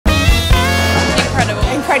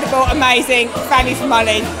incredible, amazing, value for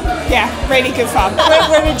money. Yeah, really good fun.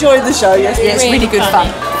 We're enjoying the show, yes. Yeah, it's really good fun.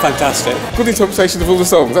 Fantastic. Good interpretation of all the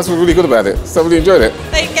songs. That's what's really good about it. So I really enjoyed it.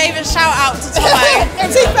 They gave a shout out to Tomo.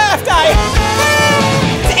 It's his birthday.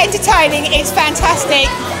 It's entertaining, it's fantastic.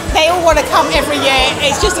 They all want to come every year.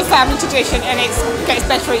 It's just a family tradition and it gets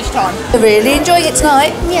better each time. We're really enjoying it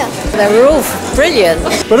tonight. Yeah. They were all brilliant.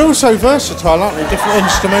 But also versatile, aren't they? Different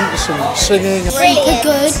instruments and singing. Super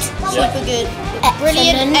good. Super good.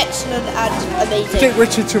 Brilliant, excellent and amazing. Dick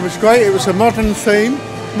Whittington was great. It was a modern theme,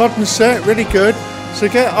 modern set, really good. So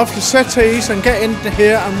get off the settees and get in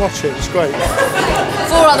here and watch it. It's great. 4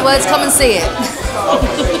 other words, come and see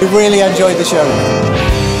it. We really enjoyed the show.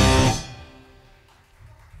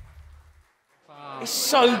 It's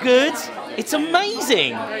so good. It's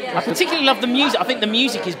amazing. I particularly love the music. I think the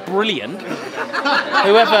music is brilliant.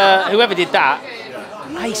 Whoever did that,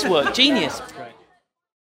 ace work, genius.